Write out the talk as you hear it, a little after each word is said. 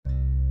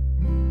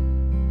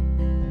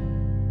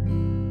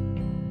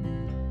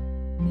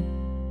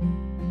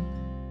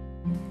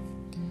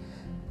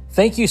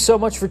Thank you so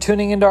much for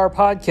tuning into our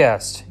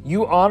podcast.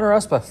 You honor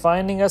us by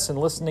finding us and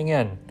listening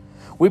in.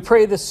 We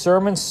pray this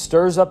sermon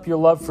stirs up your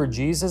love for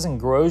Jesus and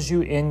grows you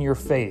in your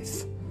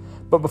faith.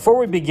 But before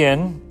we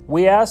begin,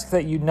 we ask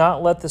that you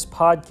not let this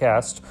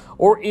podcast,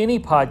 or any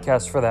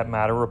podcast for that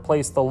matter,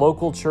 replace the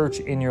local church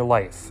in your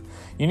life.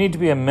 You need to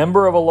be a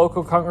member of a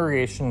local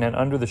congregation and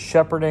under the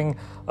shepherding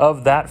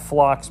of that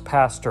flock's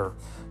pastor.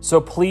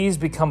 So please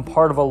become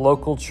part of a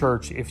local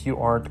church if you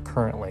aren't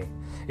currently.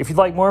 If you'd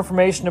like more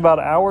information about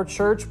our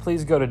church,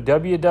 please go to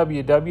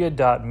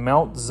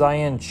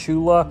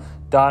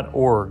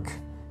www.mountzionchula.org.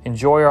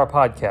 Enjoy our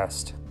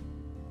podcast.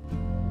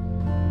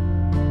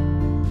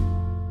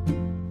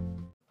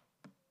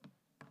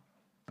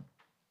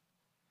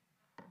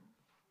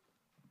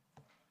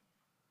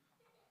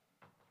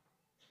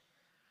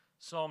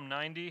 Psalm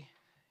 90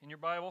 in your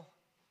Bible.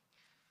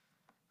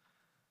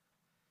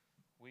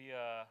 We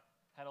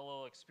had a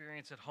little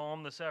experience at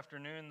home this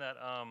afternoon that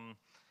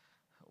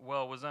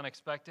was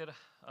unexpected.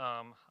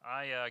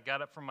 I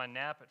got up from my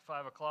nap at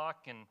 5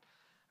 o'clock and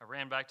I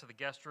ran back to the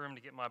guest room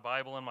to get my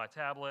Bible and my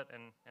tablet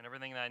and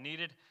everything that I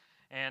needed.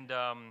 And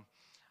I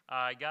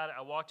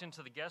walked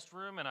into the guest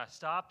room and I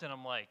stopped and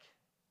I'm like,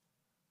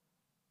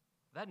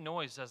 that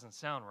noise doesn't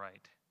sound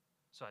right.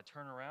 So I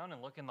turn around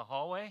and look in the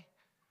hallway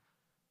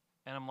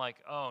and I'm like,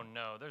 oh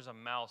no, there's a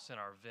mouse in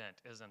our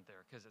vent, isn't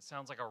there? Because it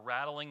sounds like a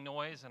rattling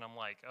noise and I'm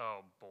like,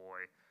 oh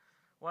boy,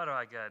 why do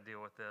I got to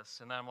deal with this?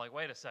 And then I'm like,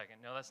 wait a second,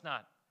 no, that's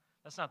not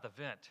the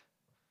vent.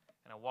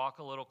 And I walk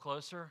a little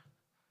closer,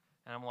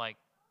 and I'm like,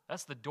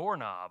 that's the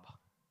doorknob.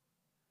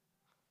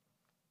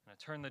 And I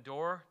turn the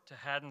door to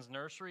Haddon's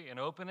nursery and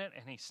open it,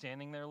 and he's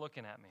standing there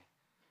looking at me.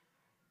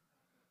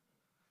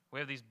 We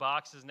have these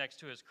boxes next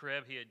to his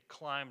crib. He had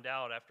climbed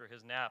out after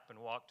his nap and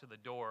walked to the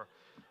door.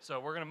 So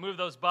we're going to move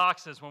those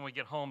boxes when we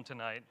get home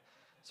tonight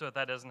so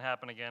that doesn't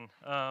happen again.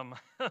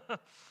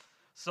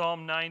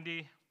 Psalm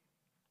 90.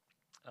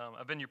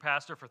 I've been your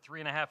pastor for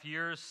 3.5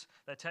 years.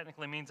 That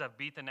technically means I've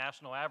beat the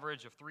national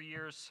average of 3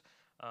 years.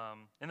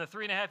 In the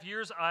 3.5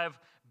 years I've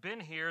been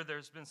here,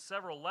 there's been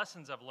several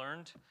lessons I've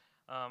learned.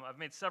 I've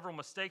made several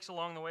mistakes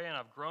along the way, and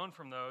I've grown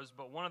from those.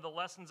 But one of the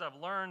lessons I've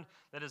learned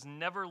that has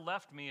never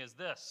left me is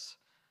this: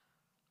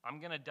 I'm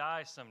going to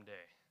die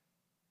someday.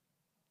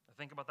 I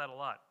think about that a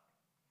lot.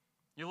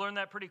 You learn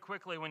that pretty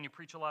quickly when you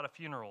preach a lot of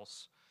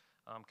funerals.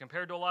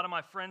 Compared to a lot of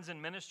my friends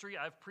in ministry,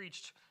 I've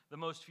preached the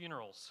most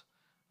funerals.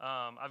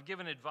 I've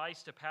given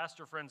advice to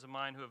pastor friends of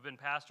mine who have been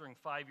pastoring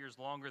 5 years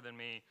longer than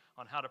me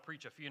on how to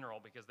preach a funeral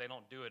because they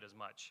don't do it as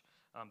much.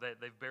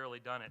 They've barely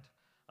done it.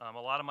 A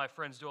lot of my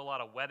friends do a lot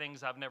of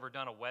weddings. I've never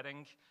done a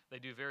wedding. They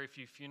do very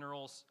few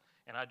funerals,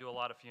 and I do a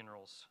lot of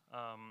funerals.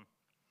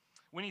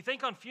 When you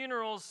think on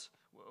funerals,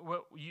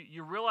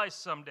 you realize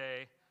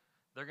someday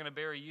they're going to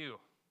bury you.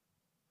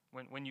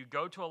 When you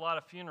go to a lot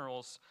of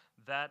funerals,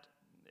 that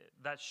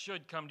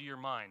should come to your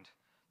mind,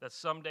 that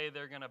someday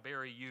they're going to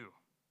bury you.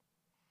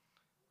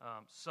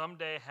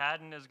 Someday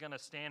Haddon is going to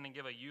stand and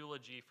give a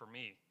eulogy for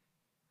me.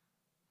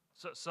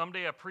 So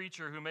someday a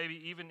preacher who maybe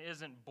even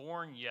isn't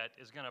born yet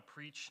is going to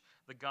preach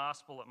the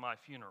gospel at my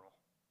funeral.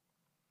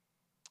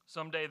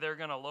 Someday they're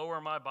going to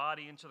lower my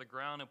body into the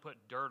ground and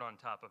put dirt on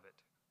top of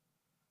it.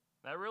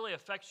 That really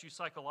affects you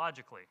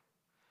psychologically.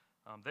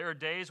 There are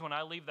days when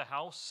I leave the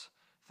house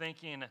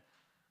thinking,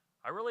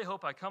 I really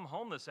hope I come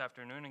home this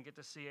afternoon and get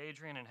to see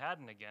Adrian and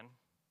Haddon again.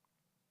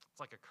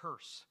 It's like a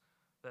curse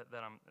that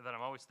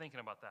I'm always thinking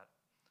about that.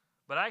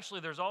 But actually,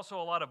 there's also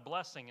a lot of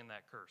blessing in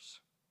that curse,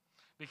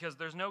 because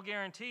there's no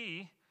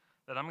guarantee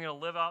that I'm going to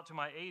live out to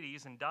my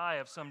 80s and die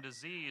of some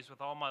disease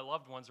with all my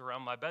loved ones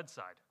around my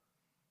bedside.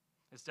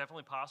 It's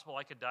definitely possible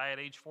I could die at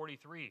age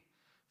 43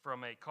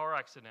 from a car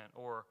accident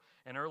or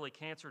an early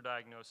cancer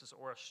diagnosis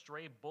or a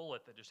stray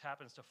bullet that just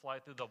happens to fly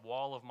through the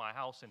wall of my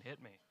house and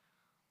hit me.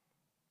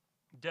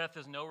 Death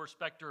is no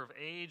respecter of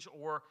age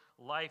or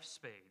life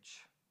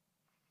stage.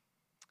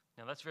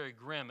 Now, that's very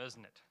grim,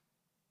 isn't it?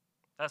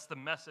 That's the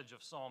message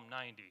of Psalm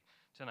 90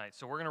 tonight.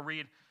 So we're going to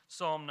read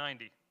Psalm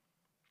 90.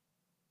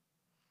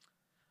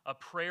 A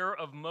prayer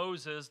of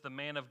Moses, the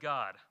man of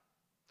God.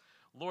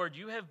 Lord,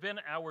 you have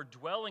been our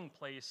dwelling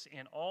place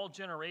in all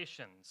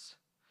generations.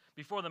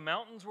 Before the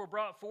mountains were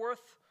brought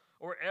forth,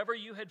 or ever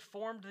you had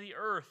formed the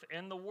earth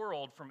and the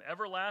world, from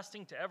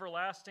everlasting to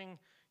everlasting,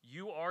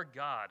 you are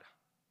God.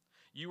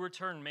 You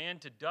return man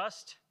to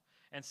dust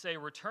and say,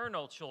 return,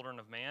 O children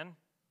of man.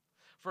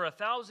 For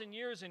 1,000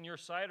 years in your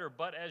sight are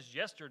but as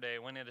yesterday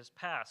when it is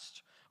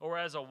past, or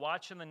as a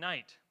watch in the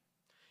night.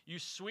 You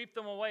sweep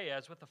them away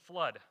as with a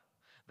flood.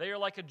 They are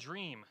like a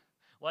dream,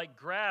 like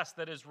grass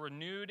that is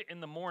renewed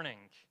in the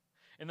morning.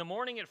 In the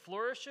morning it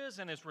flourishes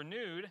and is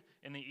renewed.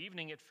 In the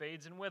evening it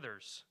fades and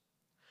withers.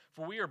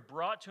 For we are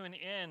brought to an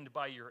end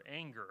by your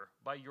anger.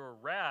 By your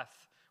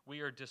wrath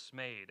we are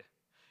dismayed.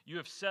 You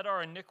have set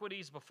our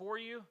iniquities before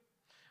you,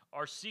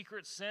 our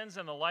secret sins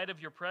in the light of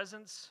your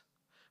presence.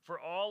 For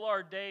all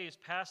our days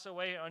pass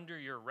away under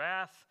your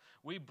wrath.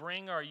 We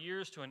bring our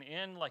years to an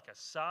end like a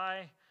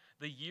sigh.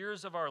 The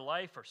years of our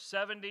life are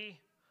 70,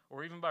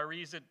 or even by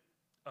reason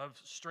of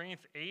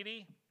strength,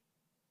 80.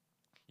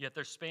 Yet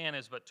their span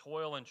is but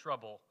toil and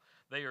trouble.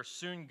 They are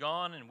soon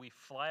gone, and we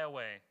fly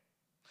away.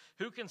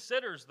 Who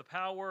considers the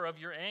power of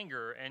your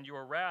anger and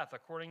your wrath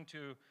according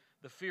to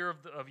the fear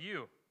of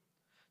you?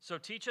 So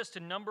teach us to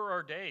number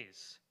our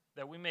days,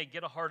 that we may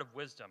get a heart of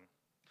wisdom.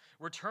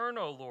 Return,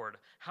 O Lord.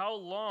 How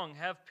long?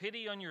 Have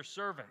pity on your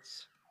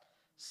servants.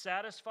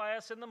 Satisfy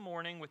us in the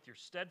morning with your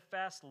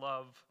steadfast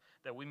love,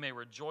 that we may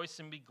rejoice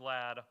and be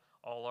glad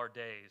all our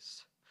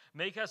days.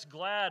 Make us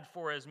glad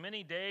for as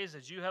many days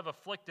as you have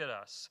afflicted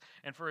us,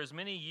 and for as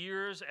many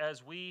years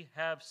as we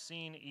have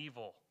seen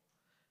evil.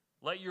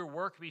 Let your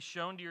work be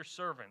shown to your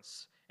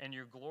servants, and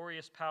your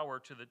glorious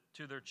power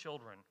to their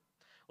children.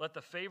 Let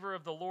the favor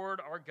of the Lord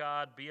our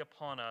God be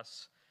upon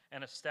us,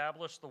 and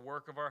establish the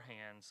work of our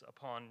hands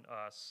upon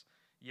us.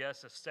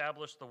 Yes,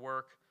 establish the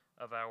work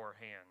of our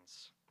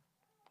hands.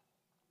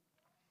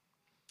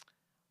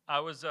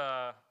 I was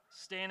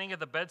standing at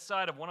the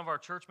bedside of one of our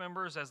church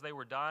members as they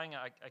were dying.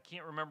 I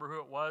can't remember who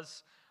it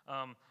was,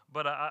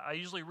 but I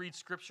usually read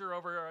scripture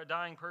over a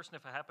dying person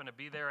if I happen to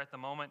be there at the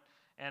moment.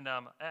 And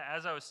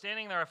as I was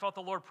standing there, I felt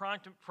the Lord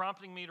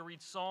prompting me to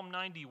read Psalm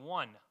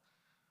 91,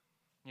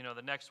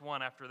 the next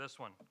one after this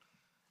one.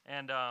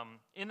 And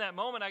in that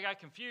moment, I got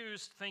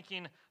confused,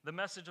 thinking the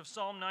message of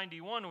Psalm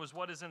 91 was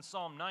what is in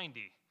Psalm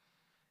 90.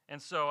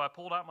 And so I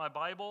pulled out my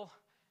Bible,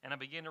 and I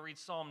began to read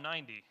Psalm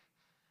 90.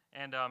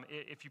 And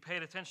if you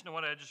paid attention to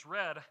what I just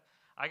read,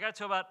 I got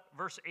to about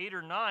verse 8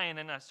 or 9,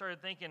 and I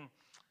started thinking,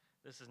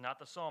 this is not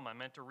the psalm I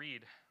meant to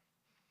read.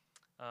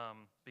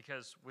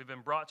 Because we've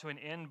been brought to an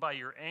end by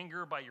your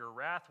anger, by your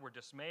wrath. We're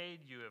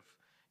dismayed.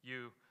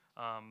 You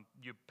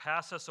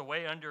pass us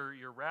away under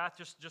your wrath.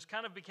 Just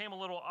kind of became a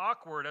little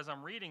awkward as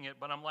I'm reading it,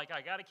 but I'm like,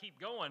 I got to keep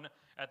going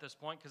at this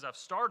point because I've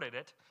started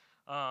it.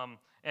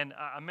 And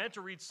I meant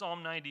to read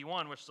Psalm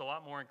 91, which is a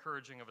lot more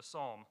encouraging of a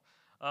psalm.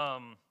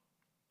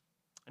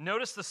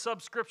 Notice the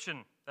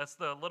subscription. That's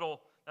the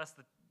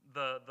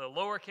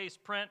lowercase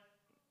print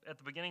at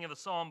the beginning of the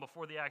psalm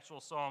before the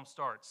actual psalm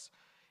starts.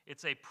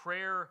 It's a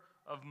prayer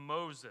of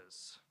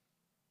Moses.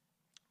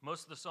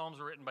 Most of the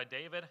psalms are written by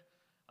David.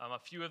 A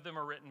few of them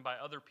are written by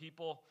other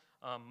people.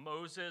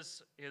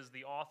 Moses is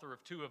the author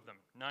of two of them,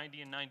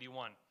 90 and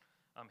 91.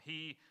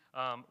 He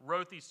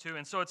wrote these two.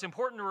 And so it's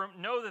important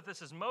to know that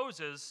this is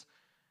Moses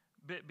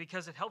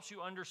because it helps you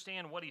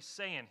understand what he's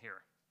saying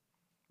here.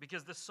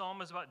 Because this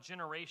psalm is about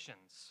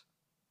generations.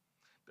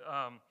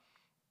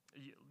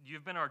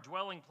 You've been our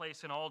dwelling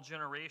place in all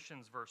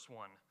generations, verse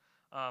 1.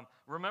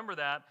 Remember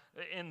that.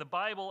 In the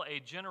Bible, a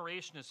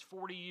generation is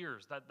 40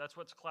 years. That's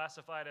what's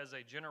classified as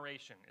a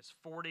generation, is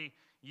 40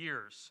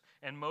 years.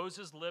 And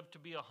Moses lived to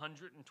be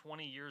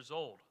 120 years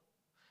old.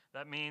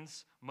 That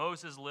means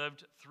Moses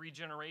lived 3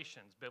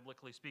 generations,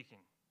 biblically speaking.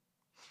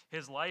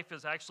 His life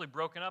is actually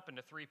broken up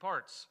into 3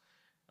 parts.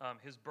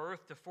 His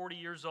birth to 40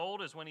 years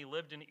old is when he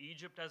lived in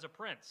Egypt as a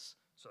prince.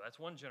 So that's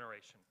 1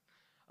 generation.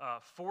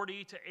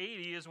 40 to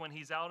 80 is when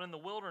he's out in the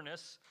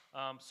wilderness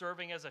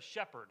serving as a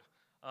shepherd.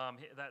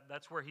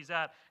 That's where he's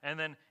at. And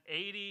then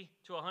 80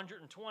 to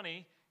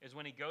 120 is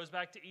when he goes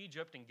back to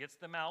Egypt and gets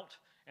them out,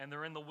 and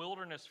they're in the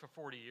wilderness for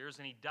 40 years,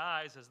 and he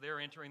dies as they're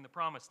entering the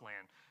promised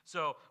land.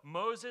 So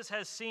Moses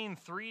has seen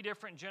 3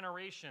 different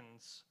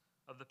generations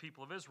of the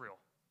people of Israel.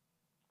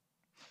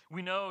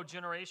 We know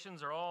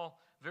generations are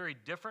all very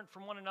different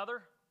from one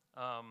another.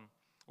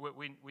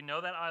 We know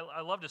that.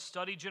 I love to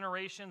study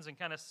generations and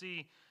kind of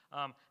see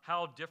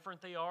how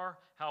different they are,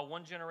 how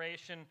one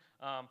generation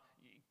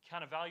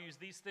kind of values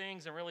these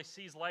things and really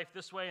sees life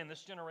this way, and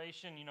this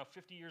generation,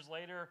 50 years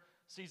later,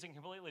 sees it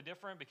completely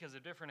different because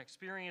of different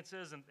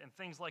experiences and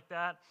things like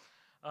that.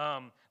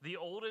 The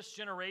oldest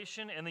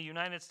generation in the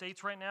United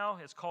States right now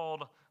is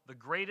called the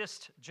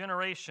Greatest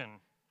Generation.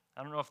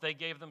 I don't know if they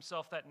gave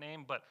themselves that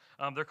name, but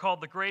they're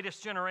called the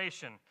Greatest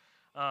Generation.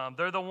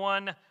 They're the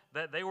one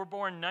that they were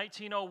born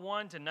 1901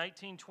 to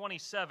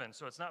 1927,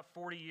 so it's not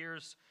 40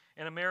 years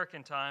in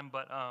American time,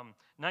 but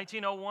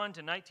 1901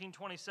 to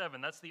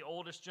 1927, that's the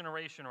oldest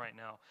generation right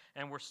now,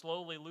 and we're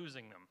slowly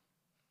losing them.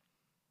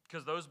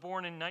 Because those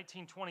born in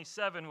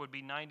 1927 would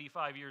be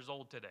 95 years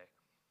old today.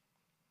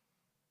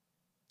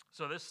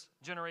 So this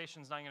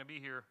generation's not going to be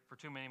here for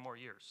too many more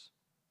years.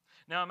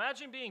 Now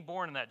imagine being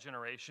born in that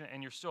generation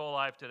and you're still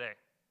alive today.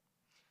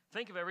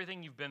 Think of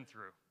everything you've been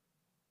through.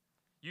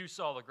 You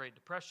saw the Great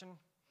Depression.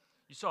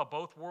 You saw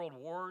both world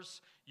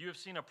wars. You have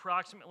seen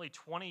approximately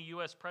 20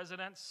 U.S.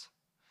 presidents.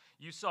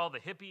 You saw the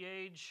hippie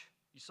age.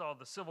 You saw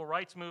the civil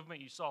rights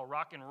movement. You saw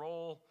rock and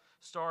roll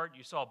start.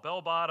 You saw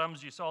bell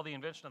bottoms. You saw the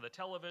invention of the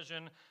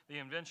television, the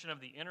invention of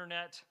the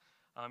internet.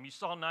 You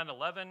saw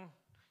 9/11.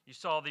 You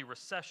saw the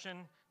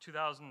recession,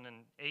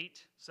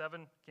 2008,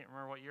 7, can't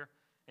remember what year.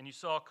 And you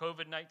saw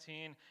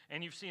COVID-19.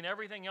 And you've seen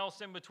everything else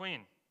in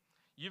between.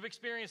 You've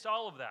experienced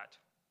all of that.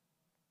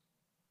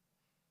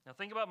 Now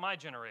think about my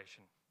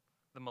generation,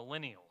 the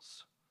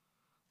millennials.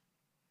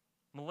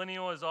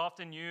 Millennial is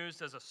often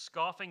used as a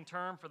scoffing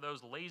term for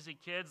those lazy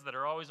kids that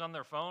are always on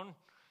their phone.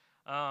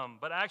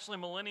 But actually,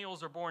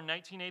 millennials are born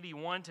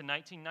 1981 to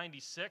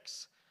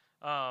 1996.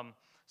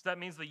 So that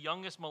means the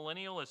youngest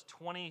millennial is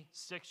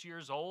 26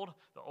 years old.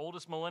 The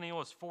oldest millennial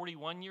is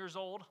 41 years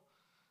old.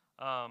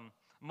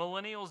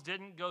 Millennials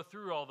didn't go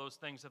through all those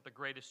things that the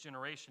greatest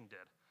generation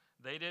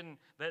did.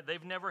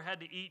 They've never had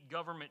to eat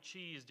government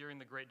cheese during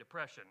the Great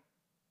Depression.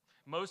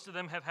 Most of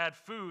them have had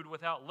food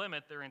without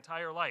limit their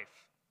entire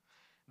life.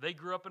 They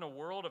grew up in a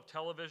world of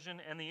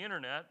television and the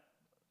internet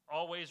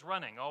always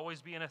running,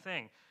 always being a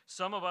thing.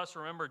 Some of us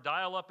remember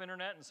dial-up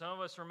internet, and some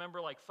of us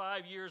remember like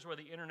 5 years where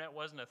the internet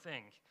wasn't a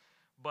thing.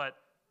 But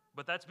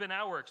that's been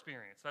our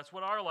experience. That's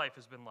what our life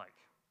has been like.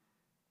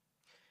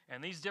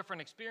 And these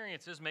different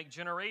experiences make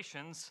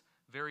generations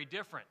very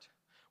different.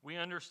 We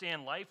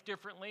understand life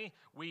differently.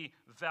 We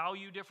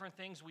value different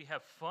things. We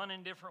have fun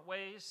in different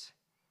ways.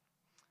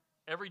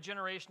 Every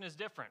generation is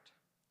different.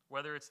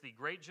 Whether it's the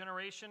great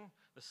generation,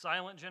 the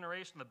silent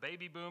generation, the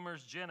baby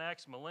boomers, Gen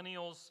X,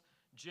 millennials,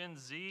 Gen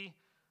Z,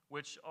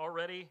 which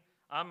already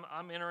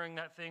I'm entering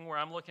that thing where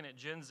I'm looking at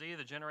Gen Z,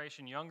 the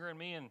generation younger than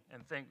me, and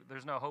think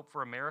there's no hope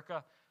for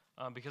America.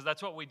 Because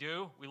that's what we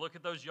do. We look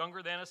at those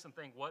younger than us and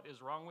think, what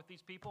is wrong with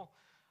these people?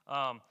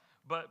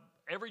 But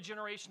every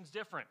generation's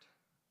different.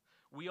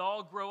 We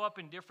all grow up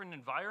in different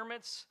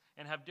environments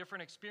and have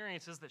different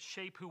experiences that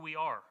shape who we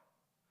are.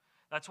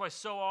 That's why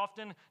so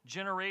often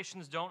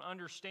generations don't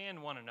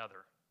understand one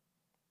another.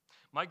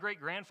 My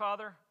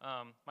great-grandfather,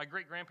 my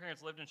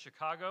great-grandparents lived in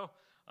Chicago.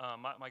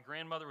 My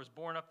grandmother was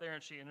born up there,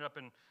 and she ended up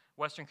in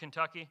Western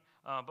Kentucky.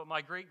 But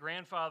my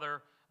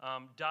great-grandfather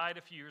died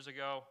a few years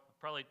ago,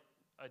 probably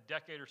a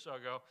decade or so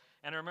ago.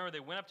 And I remember they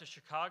went up to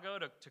Chicago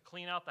to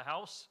clean out the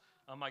house.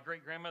 My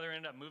great-grandmother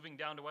ended up moving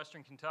down to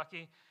Western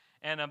Kentucky.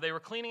 And they were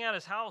cleaning out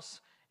his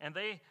house, and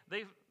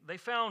they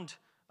found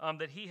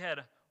that he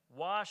had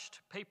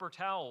washed paper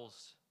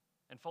towels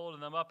and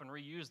folded them up and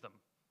reused them.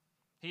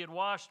 He had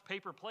washed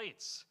paper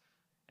plates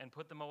and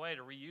put them away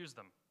to reuse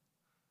them.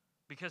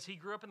 Because he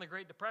grew up in the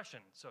Great Depression,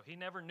 so he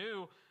never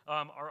knew,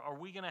 are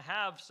we going to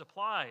have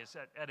supplies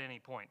at any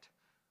point?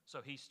 So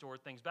he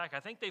stored things back. I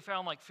think they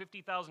found like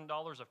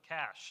 $50,000 of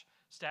cash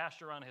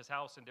stashed around his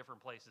house in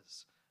different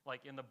places,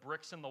 like in the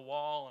bricks in the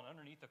wall and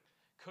underneath the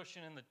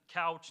cushion in the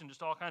couch and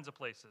just all kinds of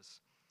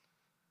places.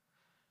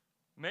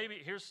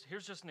 Maybe here's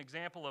just an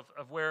example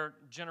of where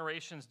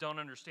generations don't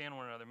understand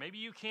one another. Maybe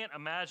you can't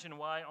imagine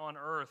why on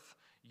earth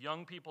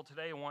young people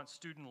today want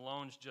student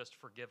loans just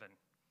forgiven.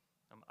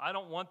 I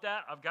don't want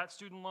that. I've got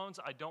student loans.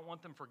 I don't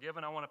want them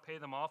forgiven. I want to pay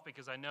them off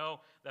because I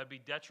know that'd be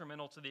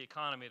detrimental to the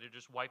economy to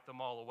just wipe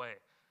them all away.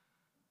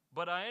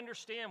 But I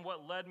understand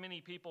what led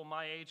many people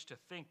my age to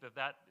think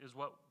that is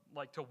what,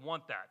 like, to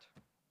want that.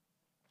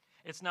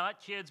 It's not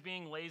kids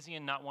being lazy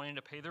and not wanting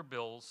to pay their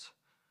bills.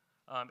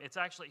 It's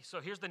actually, so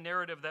here's the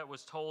narrative that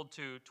was told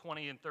to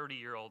 20 and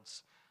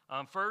 30-year-olds.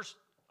 First,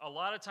 a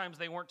lot of times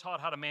they weren't taught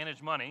how to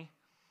manage money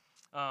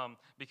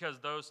because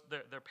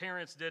their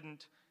parents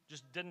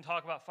didn't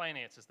talk about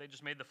finances. They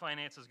just made the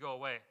finances go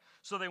away.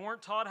 So they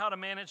weren't taught how to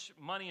manage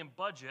money and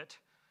budget.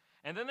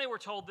 And then they were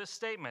told this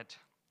statement: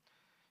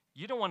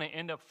 you don't want to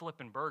end up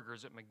flipping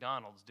burgers at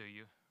McDonald's, do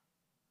you?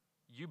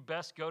 You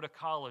best go to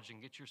college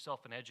and get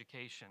yourself an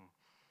education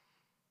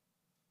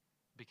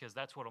because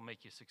that's what will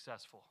make you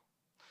successful.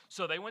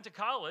 So they went to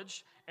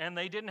college, and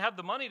they didn't have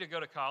the money to go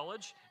to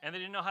college, and they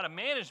didn't know how to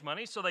manage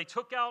money, so they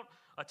took out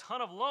a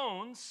ton of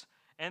loans,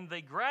 and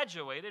they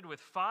graduated with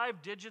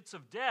 5 digits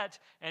of debt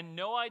and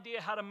no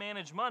idea how to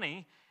manage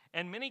money.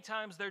 And many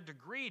times their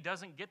degree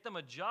doesn't get them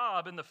a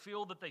job in the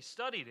field that they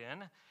studied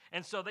in.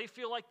 And so they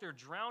feel like they're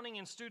drowning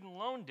in student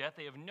loan debt.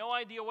 They have no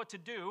idea what to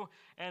do.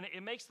 And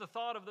it makes the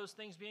thought of those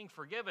things being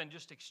forgiven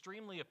just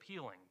extremely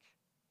appealing.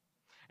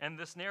 And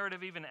this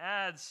narrative even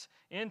adds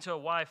into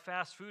why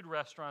fast food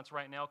restaurants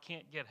right now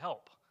can't get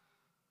help.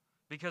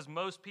 Because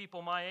most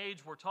people my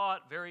age were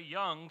taught very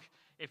young,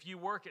 if you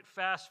work at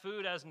fast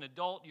food as an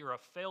adult, you're a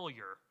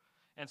failure.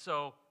 And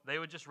so they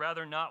would just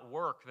rather not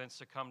work than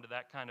succumb to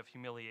that kind of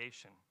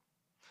humiliation.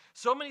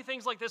 So many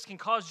things like this can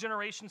cause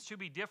generations to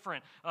be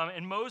different.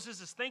 And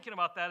Moses is thinking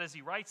about that as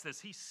he writes this.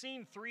 He's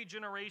seen 3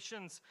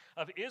 generations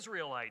of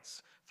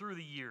Israelites through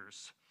the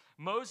years.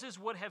 Moses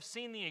would have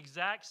seen the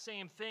exact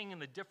same thing in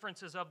the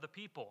differences of the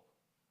people.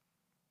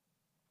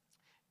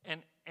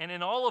 And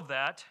in all of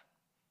that,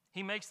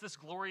 he makes this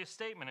glorious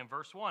statement in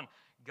verse 1.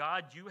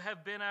 God, you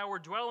have been our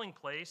dwelling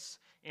place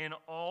in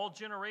all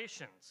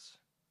generations.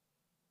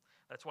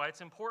 That's why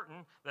it's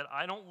important that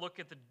I don't look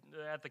at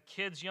the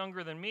kids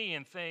younger than me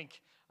and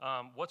think,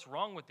 what's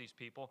wrong with these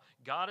people?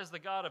 God is the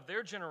God of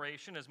their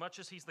generation as much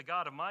as he's the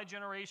God of my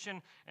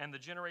generation and the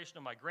generation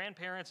of my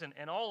grandparents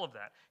and all of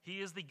that.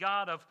 He is the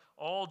God of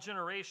all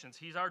generations.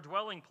 He's our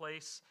dwelling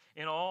place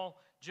in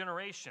all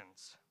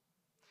generations.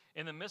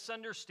 In the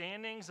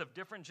misunderstandings of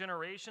different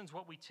generations,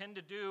 what we tend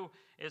to do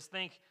is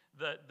think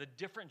that the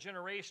different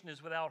generation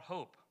is without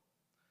hope.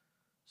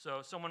 So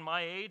someone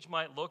my age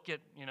might look at,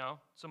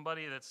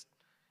 somebody that's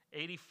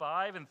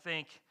 85 and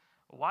think,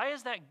 why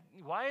is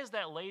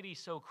that lady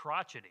so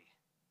crotchety?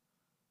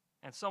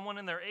 And someone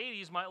in their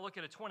 80s might look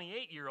at a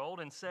 28-year-old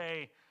and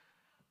say,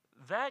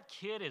 that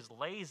kid is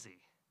lazy.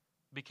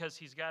 because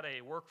he's got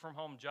a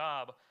work-from-home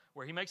job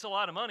where he makes a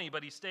lot of money,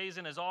 but he stays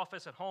in his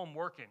office at home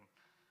working.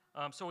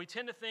 So we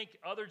tend to think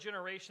other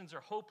generations are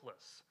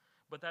hopeless,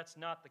 but that's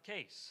not the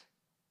case.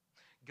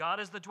 God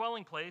is the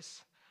dwelling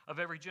place of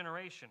every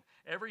generation.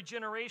 Every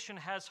generation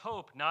has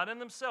hope, not in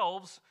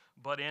themselves,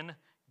 but in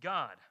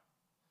God.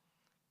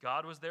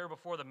 God was there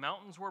before the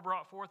mountains were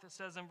brought forth, it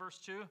says in verse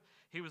 2.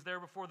 He was there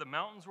before the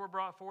mountains were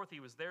brought forth. He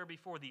was there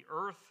before the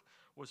earth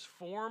was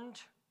formed.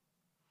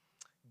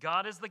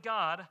 God is the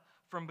God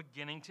from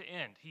beginning to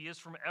end. He is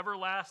from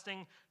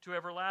everlasting to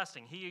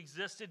everlasting. He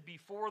existed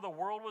before the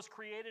world was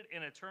created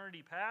in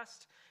eternity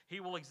past. He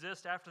will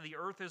exist after the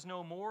earth is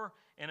no more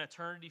in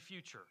eternity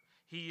future.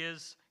 He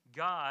is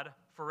God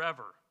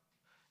forever.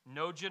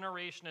 No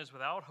generation is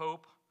without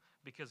hope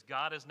because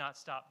God has not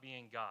stopped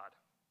being God.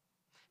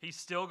 He's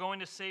still going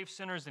to save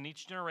sinners in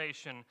each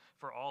generation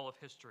for all of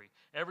history.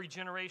 Every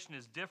generation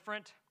is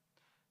different,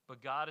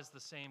 but God is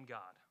the same God.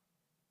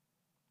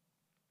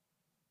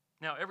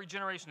 Now, every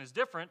generation is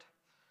different,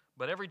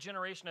 but every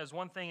generation has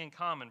one thing in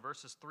common,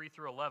 verses 3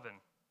 through 11.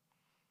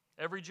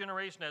 Every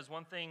generation has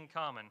one thing in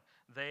common.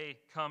 They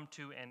come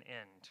to an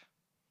end.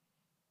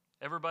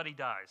 Everybody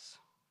dies.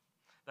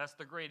 That's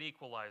the great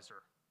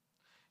equalizer.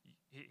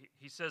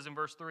 He says in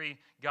verse 3,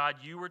 God,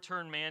 you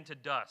return man to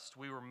dust.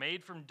 We were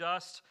made from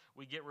dust.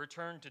 We get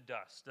returned to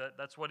dust.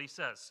 That's what he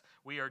says.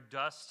 We are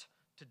dust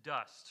to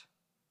dust.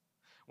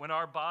 When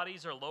our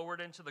bodies are lowered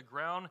into the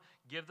ground,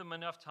 give them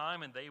enough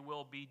time and they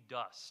will be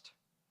dust.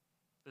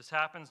 This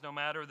happens no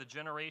matter the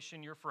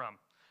generation you're from,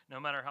 no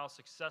matter how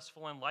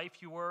successful in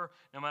life you were,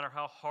 no matter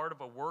how hard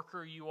of a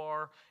worker you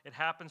are. It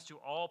happens to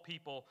all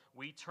people.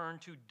 We turn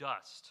to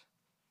dust.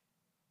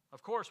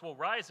 Of course, we'll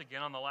rise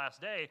again on the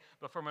last day,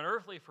 but from an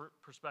earthly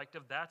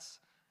perspective, that's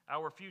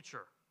our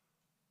future.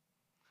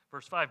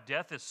 Verse 5,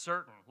 death is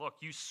certain. Look,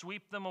 you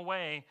sweep them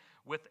away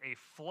with a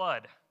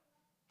flood.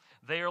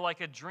 They are like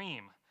a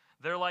dream.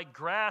 They're like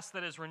grass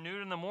that is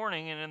renewed in the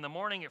morning, and in the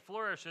morning it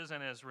flourishes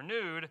and is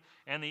renewed,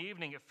 and in the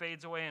evening it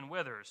fades away and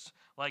withers.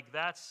 Like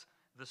that's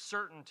the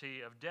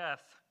certainty of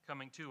death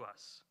coming to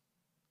us.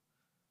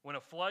 When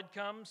a flood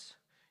comes,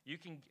 you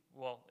can,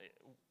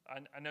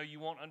 I know you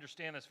won't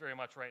understand this very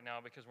much right now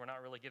because we're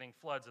not really getting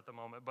floods at the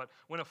moment, but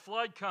when a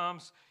flood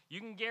comes, you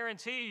can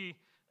guarantee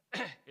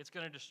it's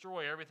going to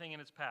destroy everything in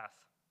its path.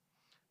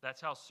 That's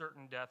how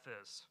certain death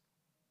is.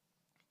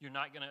 You're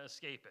not going to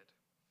escape it.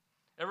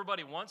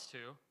 Everybody wants to.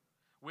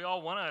 We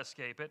all want to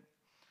escape it.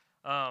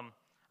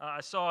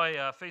 I saw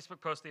a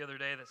Facebook post the other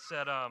day that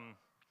said,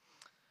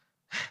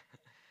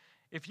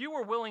 if you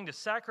were willing to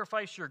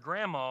sacrifice your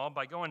grandma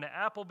by going to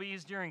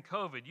Applebee's during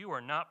COVID, you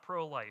are not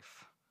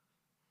pro-life.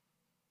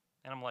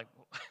 And I'm like,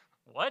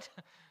 what?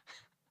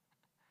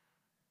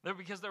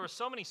 Because there were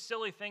so many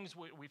silly things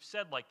we've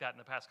said like that in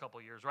the past couple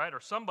of years, right? Or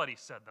somebody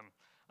said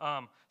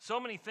them. So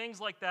many things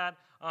like that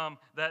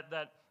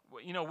that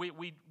you know,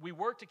 we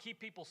worked to keep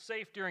people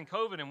safe during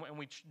COVID, and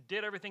we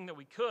did everything that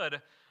we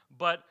could,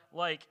 but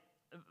like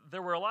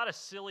there were a lot of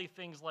silly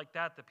things like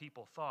that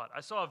people thought. I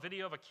saw a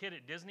video of a kid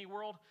at Disney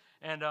World,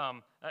 and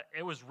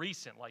it was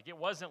recent. Like it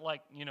wasn't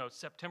like, you know,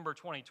 September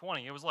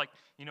 2020. It was like,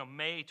 you know,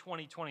 May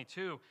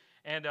 2022.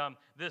 And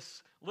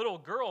this little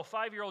girl,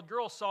 5-year-old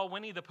girl, saw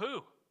Winnie the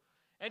Pooh.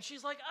 And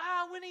she's like,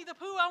 Winnie the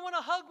Pooh, I want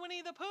to hug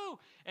Winnie the Pooh.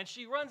 And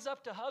she runs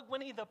up to hug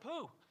Winnie the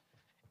Pooh.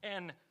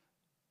 And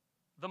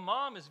the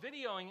mom is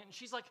videoing it, and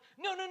she's like,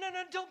 no,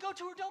 don't go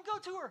to her, don't go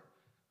to her.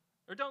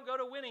 Or don't go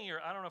to Winnie, or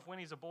I don't know if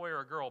Winnie's a boy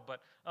or a girl,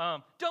 but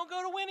don't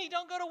go to Winnie,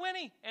 don't go to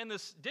Winnie. And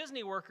this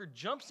Disney worker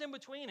jumps in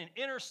between and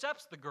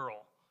intercepts the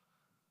girl.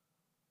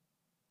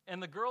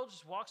 And the girl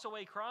just walks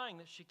away crying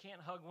that she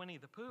can't hug Winnie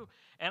the Pooh.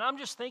 And I'm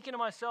just thinking to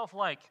myself,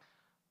 like,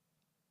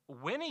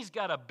 Winnie's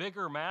got a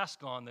bigger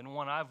mask on than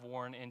one I've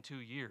worn in 2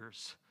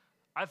 years.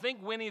 I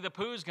think Winnie the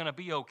Pooh's going to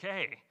be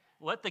okay.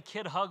 Let the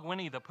kid hug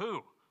Winnie the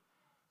Pooh.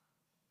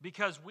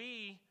 Because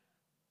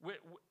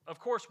of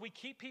course, we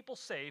keep people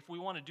safe. We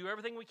want to do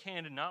everything we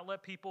can to not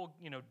let people,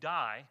 you know,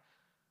 die.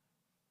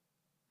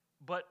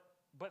 But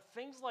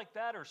things like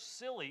that are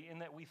silly in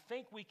that we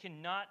think we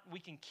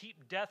can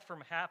keep death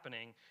from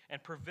happening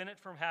and prevent it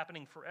from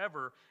happening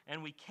forever,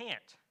 and we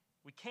can't.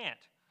 We can't.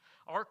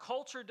 Our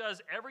culture does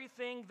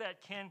everything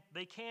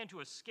they can to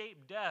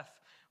escape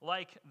death,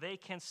 like they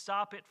can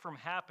stop it from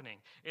happening.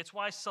 It's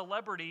why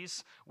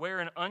celebrities wear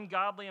an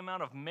ungodly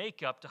amount of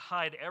makeup to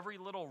hide every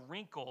little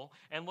wrinkle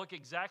and look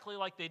exactly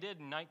like they did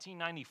in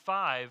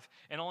 1995,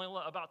 and only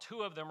about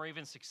 2 of them are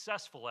even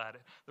successful at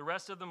it. The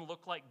rest of them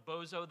look like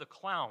Bozo the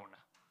Clown.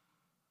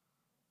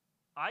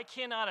 I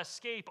cannot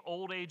escape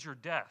old age or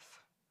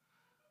death,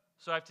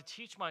 so I have to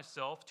teach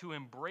myself to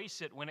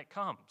embrace it when it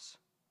comes.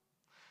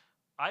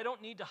 I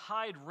don't need to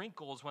hide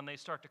wrinkles when they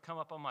start to come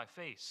up on my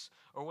face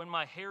or when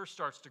my hair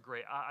starts to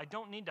gray. I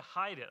don't need to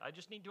hide it. I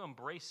just need to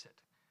embrace it.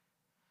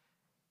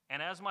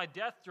 And as my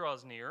death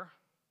draws near,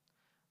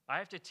 I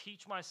have to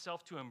teach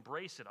myself to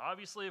embrace it.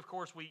 Obviously, of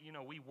course, we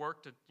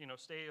work to,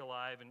 stay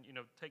alive and,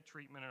 take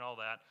treatment and all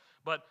that.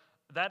 But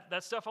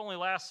that stuff only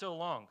lasts so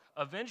long.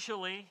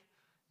 Eventually,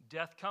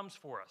 death comes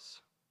for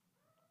us.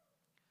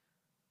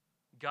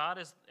 God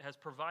has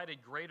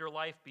provided greater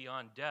life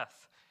beyond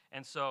death.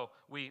 And so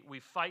we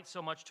fight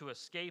so much to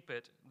escape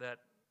it that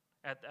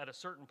at a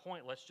certain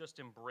point, let's just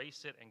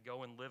embrace it and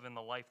go and live in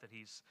the life that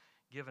he's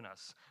given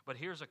us. But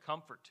here's a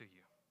comfort to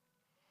you.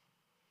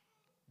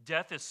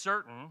 Death is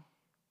certain,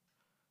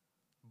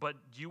 but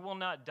you will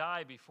not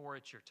die before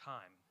it's your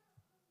time.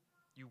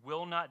 You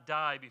will not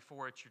die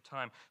before it's your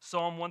time.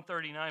 Psalm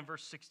 139,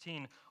 verse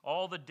 16,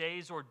 all the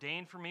days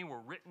ordained for me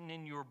were written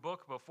in your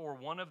book before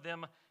one of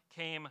them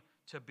came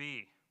to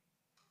be.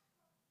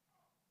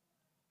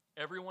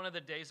 Every one of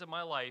the days of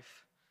my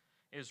life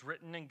is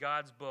written in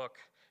God's book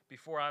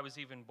before I was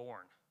even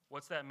born.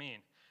 What's that mean?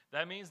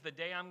 That means the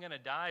day I'm going to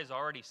die is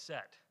already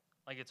set.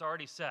 Like, it's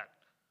already set.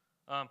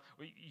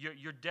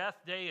 Your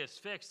death day is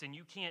fixed, and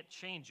you can't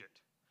change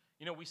it.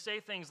 You know, we say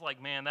things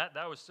like, man,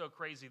 that was so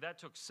crazy. That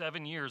took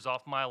 7 years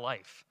off my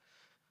life.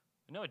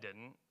 No, it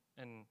didn't.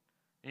 And,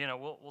 you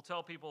know, we'll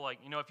tell people, like,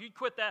 you know, if you'd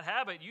quit that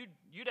habit,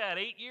 you'd add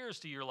 8 years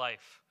to your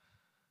life.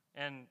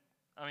 And,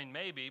 I mean,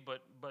 maybe,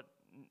 but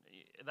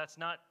that's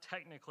not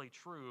technically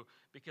true,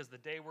 because the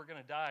day we're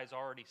going to die is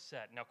already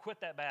set. Now, quit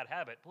that bad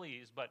habit,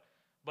 please, but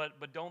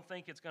don't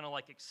think it's going to,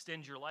 like,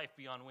 extend your life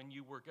beyond when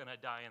you were going to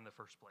die in the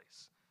first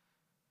place.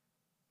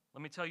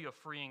 Let me tell you a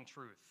freeing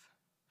truth.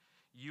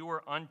 You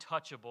are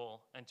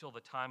untouchable until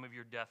the time of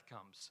your death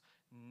comes.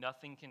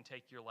 Nothing can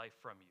take your life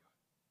from you.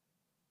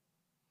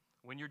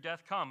 When your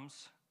death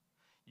comes,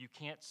 you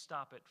can't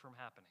stop it from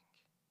happening.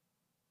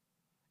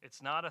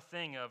 It's not a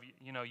thing of,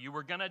 you know, you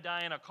were going to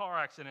die in a car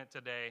accident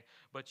today,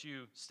 but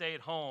you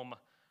stayed home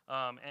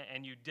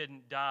and you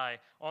didn't die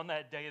on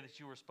that day that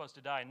you were supposed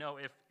to die. No,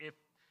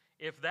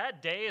 if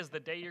that day is the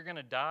day you're going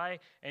to die,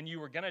 and you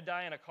were going to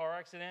die in a car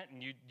accident,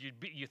 and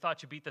you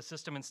thought you beat the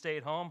system and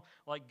stayed home,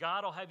 like,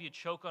 God will have you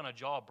choke on a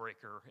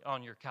jawbreaker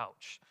on your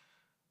couch.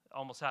 It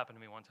almost happened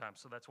to me one time,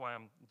 so that's why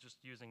I'm just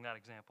using that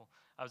example.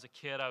 I was a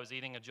kid, I was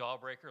eating a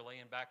jawbreaker,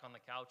 laying back on the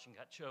couch, and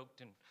got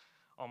choked and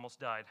almost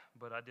died,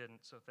 but I didn't,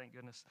 so thank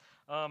goodness.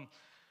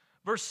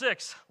 Verse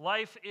 6,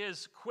 life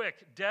is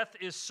quick. Death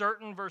is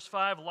certain. Verse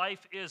 5,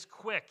 life is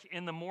quick.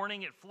 In the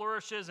morning it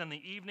flourishes, and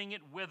the evening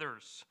it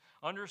withers.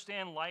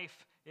 Understand,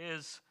 life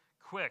is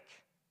quick.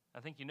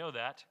 I think you know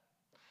that.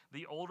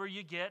 The older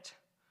you get,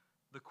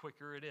 the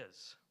quicker it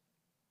is.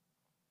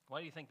 Why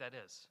do you think that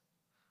is?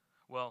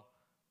 Well,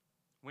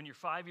 when you're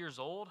 5 years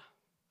old,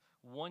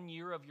 1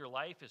 year of your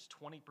life is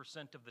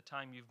 20% of the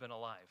time you've been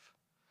alive.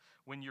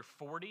 When you're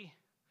 40,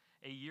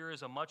 a year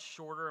is a much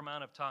shorter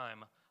amount of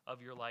time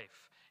of your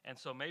life. And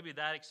so maybe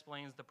that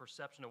explains the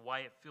perception of why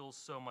it feels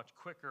so much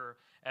quicker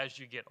as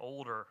you get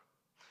older.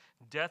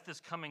 Death is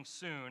coming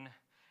soon,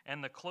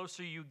 and the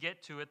closer you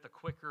get to it, the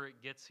quicker it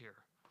gets here.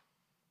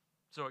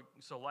 So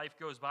life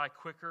goes by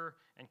quicker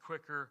and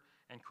quicker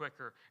and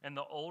quicker. And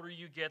the older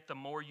you get, the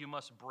more you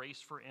must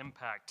brace for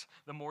impact,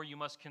 the more you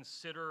must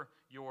consider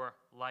your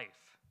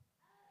life.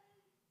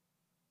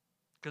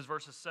 Because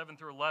verses 7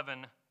 through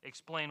 11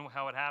 explain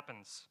how it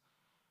happens.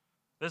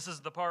 This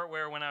is the part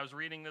where, when I was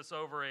reading this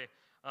over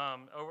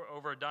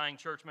a dying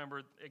church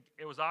member,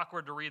 it was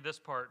awkward to read this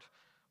part,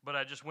 but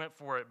I just went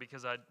for it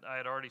because I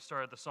had already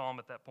started the psalm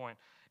at that point.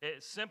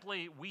 It's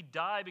simply, we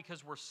die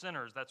because we're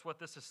sinners. That's what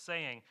this is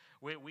saying.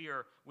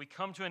 We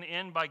come to an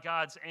end by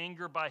God's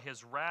anger, by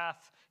his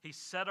wrath. He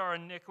set our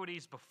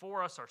iniquities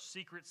before us, our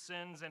secret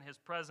sins in his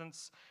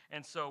presence.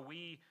 And so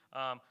we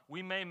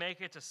may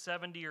make it to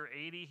 70 or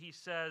 80, he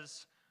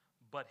says,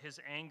 but his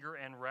anger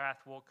and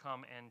wrath will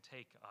come and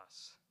take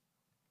us.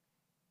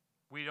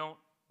 We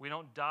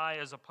don't die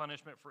as a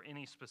punishment for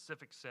any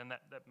specific sin.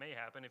 That may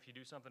happen if you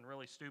do something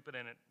really stupid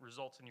and it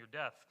results in your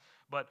death.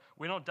 But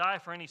we don't die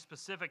for any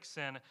specific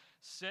sin.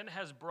 Sin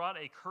has brought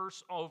a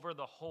curse over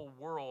the whole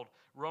world.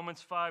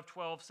 Romans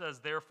 5:12 says,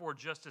 therefore,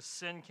 just as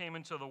sin came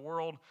into the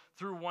world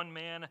through one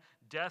man,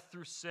 death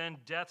through sin,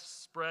 death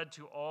spread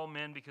to all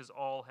men because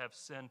all have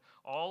sinned.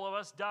 All of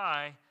us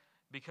die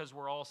because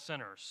we're all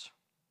sinners.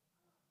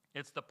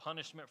 It's the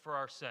punishment for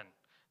our sin.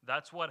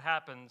 That's what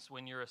happens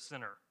when you're a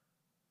sinner.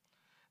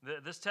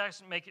 This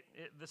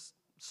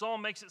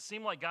psalm makes it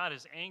seem like God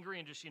is angry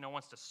and just,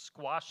 wants to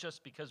squash us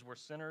because we're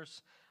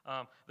sinners.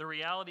 The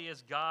reality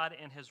is, God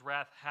in his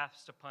wrath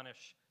has to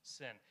punish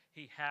sin.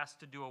 He has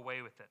to do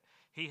away with it.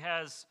 He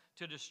has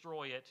to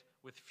destroy it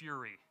with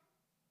fury.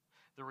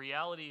 The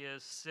reality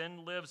is,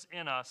 sin lives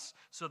in us,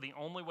 so the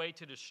only way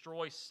to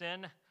destroy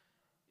sin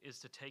is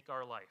to take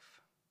our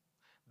life.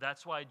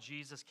 That's why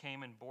Jesus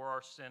came and bore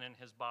our sin in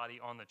his body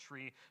on the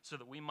tree, so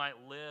that we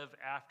might live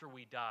after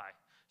we die.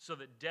 So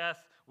that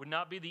death would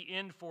not be the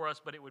end for us,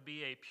 but it would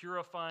be a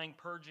purifying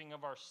purging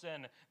of our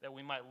sin, that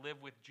we might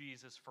live with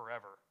Jesus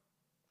forever.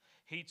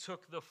 He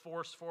took the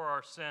force for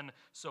our sin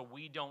so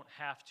we don't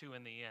have to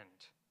in the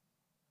end.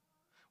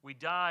 We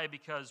die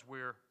because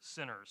we're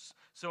sinners.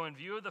 So in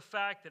view of the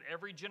fact that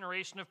every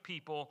generation of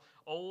people,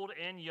 old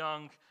and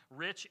young,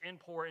 rich and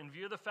poor, in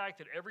view of the fact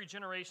that every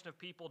generation of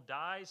people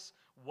dies,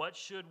 what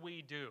should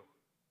we do?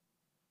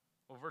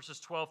 Well, verses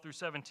 12 through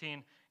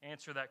 17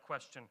 answer that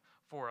question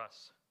for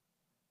us.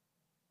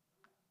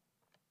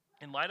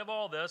 In light of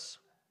all this,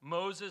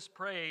 Moses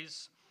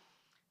prays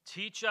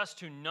Teach us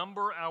to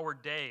number our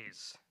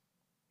days.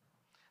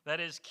 That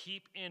is,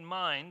 keep in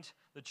mind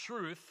the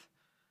truth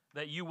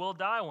that you will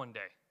die one day.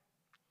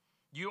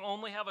 You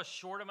only have a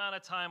short amount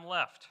of time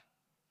left.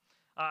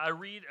 I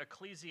read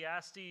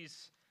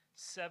Ecclesiastes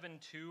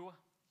 7:2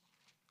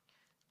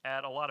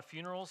 at a lot of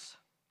funerals.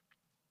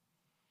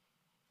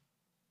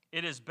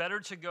 It is better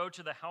to go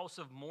to the house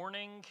of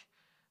mourning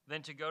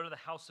than to go to the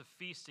house of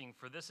feasting,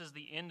 for this is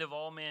the end of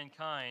all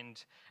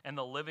mankind, and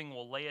the living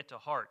will lay it to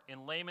heart.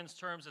 In layman's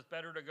terms, it's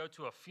better to go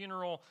to a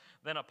funeral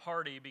than a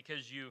party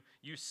because you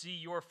see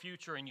your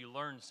future and you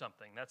learn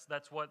something.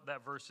 That's what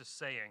that verse is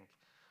saying.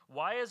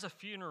 Why is a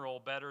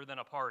funeral better than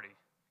a party?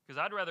 Because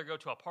I'd rather go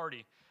to a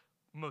party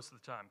most of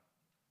the time.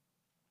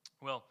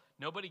 Well,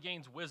 nobody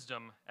gains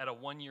wisdom at a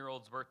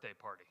 1-year-old's birthday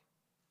party.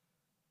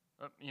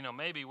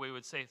 Maybe we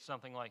would say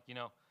something like,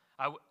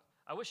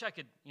 I wish I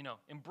could,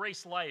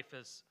 embrace life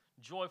as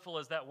joyful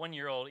as that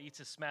 1-year-old eats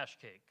his smash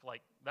cake.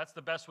 Like, that's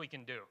the best we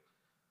can do.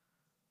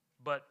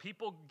 But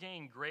people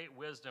gain great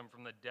wisdom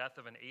from the death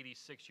of an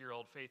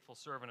 86-year-old faithful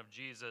servant of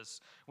Jesus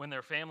when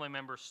their family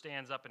member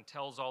stands up and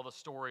tells all the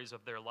stories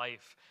of their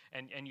life.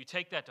 And you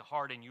take that to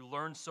heart and you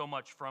learn so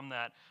much from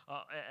that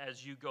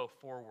as you go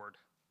forward.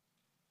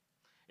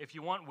 If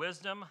you want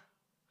wisdom,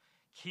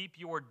 keep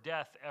your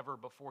death ever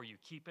before you.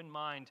 Keep in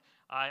mind,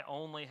 I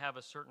only have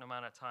a certain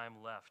amount of time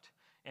left,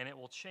 and it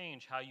will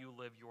change how you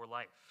live your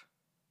life.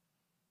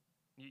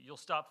 You'll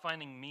stop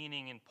finding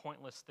meaning in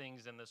pointless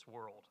things in this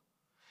world.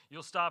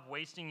 You'll stop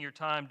wasting your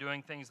time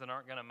doing things that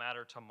aren't going to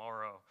matter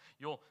tomorrow.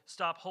 You'll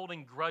stop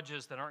holding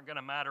grudges that aren't going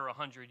to matter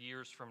 100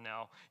 years from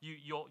now.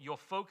 You'll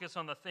focus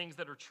on the things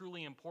that are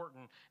truly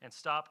important and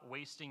stop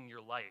wasting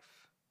your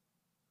life.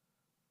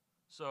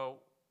 So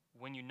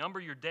when you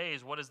number your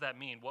days, what does that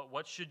mean?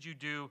 What should you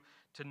do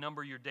to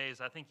number your days?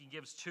 I think he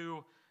gives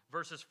two.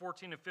 Verses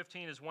 14 and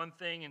 15 is one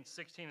thing, and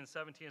 16 and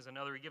 17 is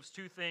another. He gives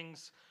two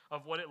things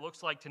of what it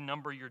looks like to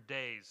number your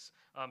days,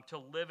 to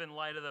live in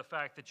light of the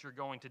fact that you're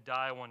going to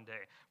die one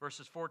day.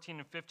 Verses 14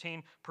 and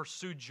 15,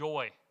 pursue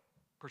joy.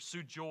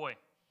 Pursue joy.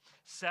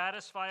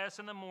 Satisfy us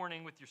in the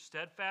morning with your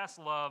steadfast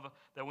love,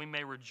 that we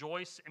may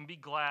rejoice and be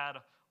glad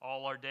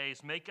all our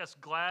days. Make us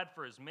glad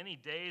for as many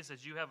days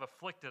as you have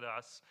afflicted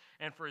us,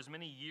 and for as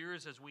many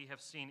years as we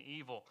have seen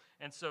evil.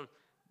 And so,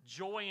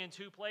 joy in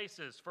two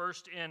places.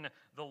 First, in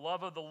the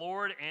love of the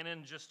Lord, and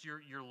in just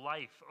your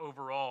life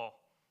overall.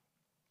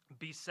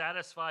 Be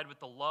satisfied with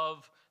the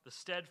love, the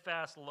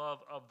steadfast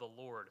love of the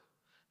Lord.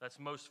 That's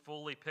most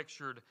fully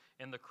pictured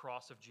in the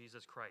cross of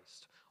Jesus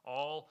Christ.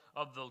 All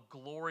of the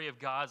glory of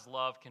God's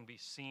love can be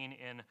seen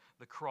in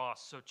the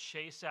cross. So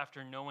chase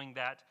after knowing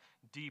that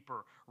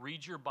deeper.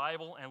 Read your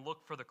Bible and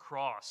look for the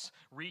cross.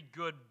 Read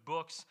good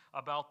books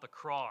about the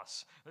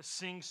cross.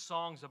 Sing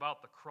songs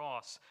about the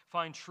cross.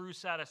 Find true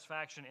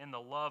satisfaction in the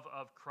love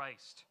of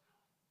Christ.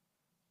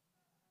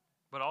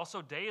 But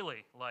also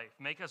daily life.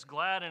 Make us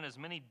glad in as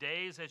many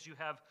days as you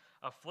have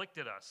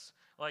afflicted us.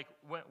 Like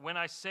when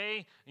I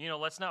say,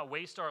 let's not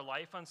waste our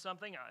life on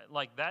something,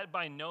 like that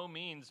by no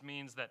means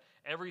that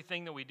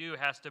everything that we do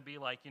has to be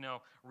like,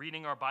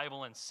 reading our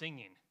Bible and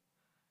singing.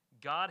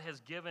 God has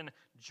given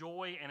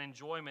joy and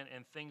enjoyment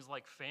in things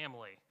like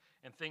family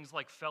and things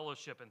like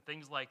fellowship and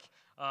things like,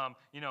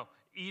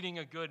 eating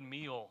a good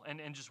meal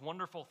and just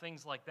wonderful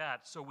things like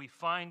that. So we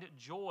find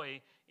joy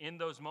in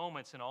those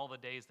moments in all the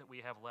days that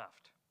we have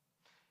left.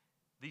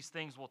 These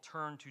things will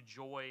turn to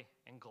joy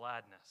and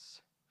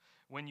gladness.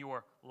 When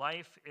your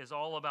life is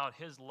all about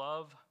His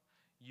love,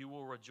 you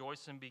will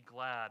rejoice and be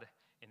glad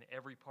in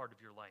every part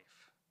of your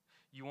life.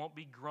 You won't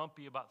be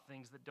grumpy about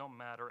things that don't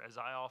matter, as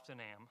I often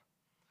am.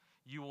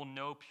 You will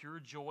know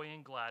pure joy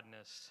and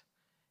gladness,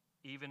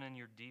 even in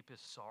your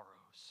deepest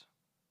sorrows.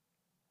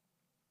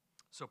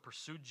 So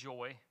pursue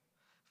joy.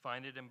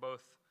 Find it in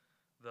both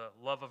the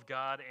love of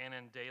God and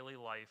in daily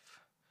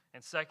life.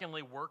 And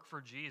secondly, work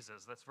for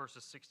Jesus. That's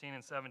verses 16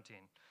 and 17.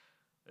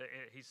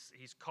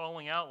 He's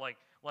calling out like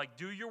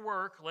do your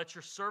work, let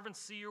your servants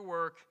see your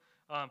work,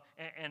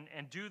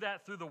 and do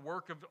that through the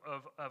work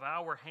of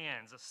our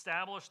hands.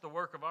 Establish the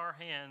work of our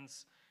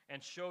hands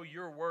and show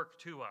your work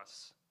to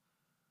us.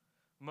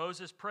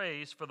 Moses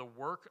prays for the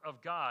work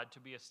of God to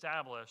be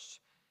established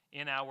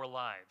in our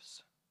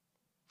lives.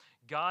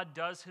 God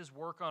does His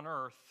work on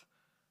earth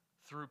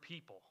through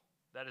people.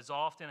 That is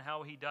often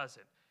how He does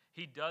it.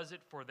 He does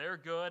it for their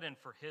good and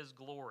for His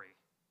glory.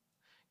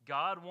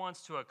 God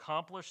wants to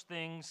accomplish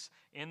things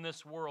in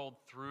this world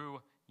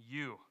through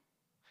you,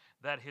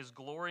 that His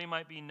glory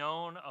might be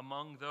known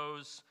among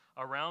those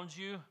around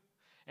you,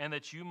 and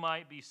that you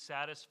might be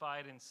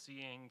satisfied in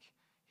seeing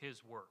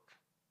His work.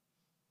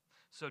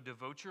 So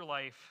devote your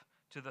life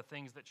to the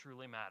things that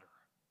truly matter.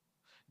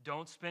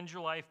 Don't spend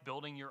your life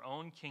building your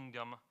own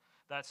kingdom.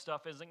 That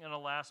stuff isn't going to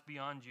last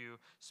beyond you.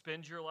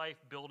 Spend your life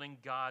building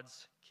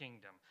God's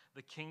kingdom.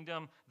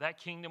 That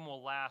kingdom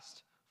will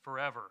last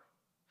forever.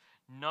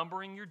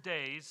 Numbering your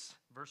days,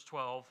 verse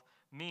 12,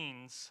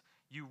 means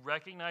you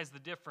recognize the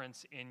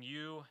difference in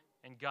you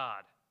and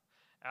God.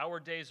 Our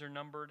days are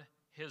numbered,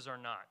 His are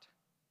not.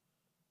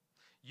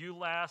 You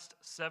last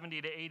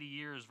 70 to 80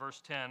 years,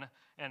 verse 10,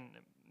 and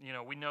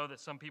we know that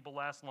some people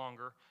last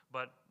longer,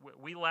 but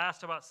we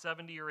last about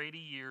 70 or 80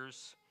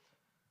 years.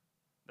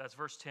 That's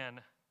verse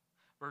 10.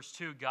 Verse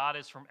 2, God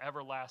is from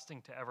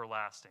everlasting to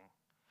everlasting.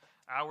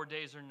 Our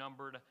days are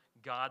numbered,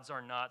 God's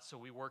are not, so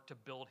we work to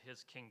build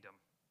his kingdom.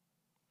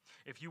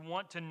 If you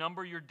want to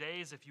number your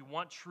days, if you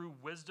want true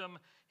wisdom,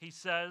 he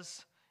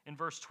says in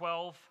verse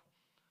 12,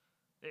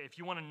 if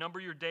you want to number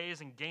your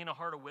days and gain a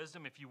heart of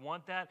wisdom, if you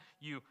want that,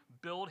 you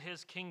build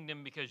his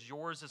kingdom because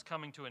yours is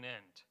coming to an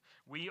end.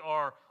 We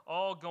are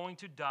all going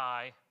to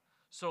die,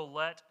 so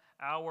let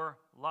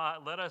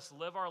us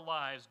live our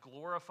lives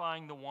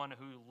glorifying the one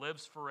who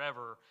lives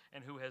forever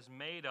and who has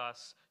made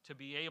us to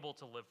be able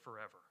to live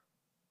forever.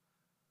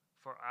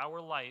 For our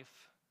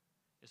life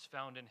is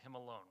found in him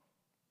alone.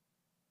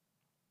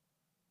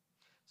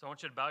 So I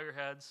want you to bow your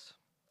heads,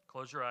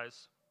 close your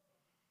eyes.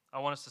 I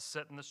want us to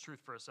sit in this truth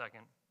for a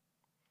second.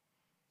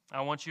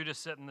 I want you to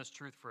sit in this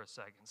truth for a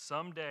second.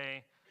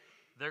 Someday,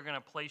 they're going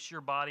to place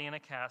your body in a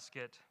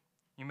casket.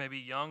 You may be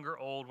young or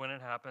old when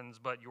it happens,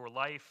 but your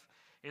life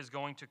is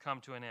going to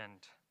come to an end.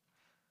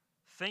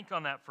 Think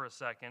on that for a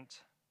second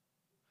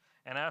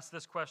and ask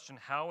this question: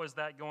 how is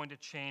that going to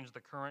change the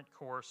current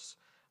course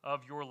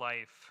of your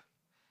life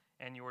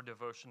and your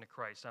devotion to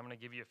Christ? I'm going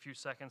to give you a few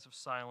seconds of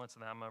silence,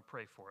 and then I'm going to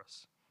pray for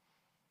us.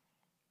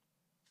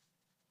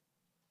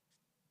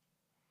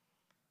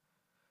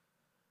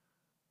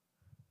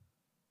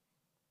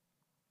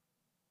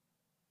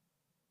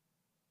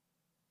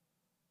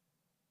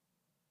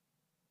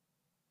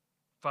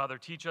 Father,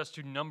 teach us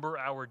to number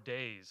our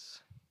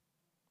days.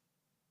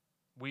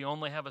 We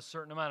only have a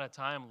certain amount of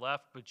time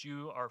left, but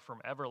you are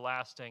from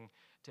everlasting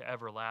to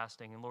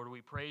everlasting. And Lord, we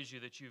praise you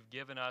that you've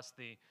given us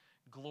the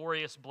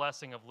glorious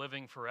blessing of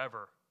living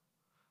forever.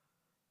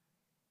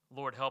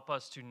 Lord, help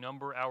us to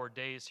number our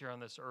days here on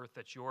this earth,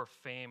 that your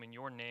fame and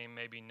your name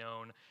may be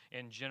known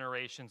in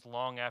generations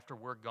long after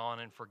we're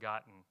gone and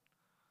forgotten.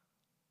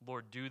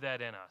 Lord, do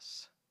that in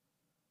us.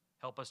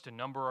 Help us to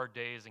number our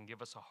days and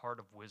give us a heart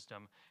of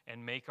wisdom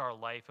and make our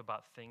life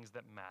about things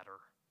that matter.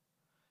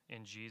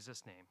 In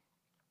Jesus' name,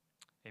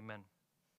 amen.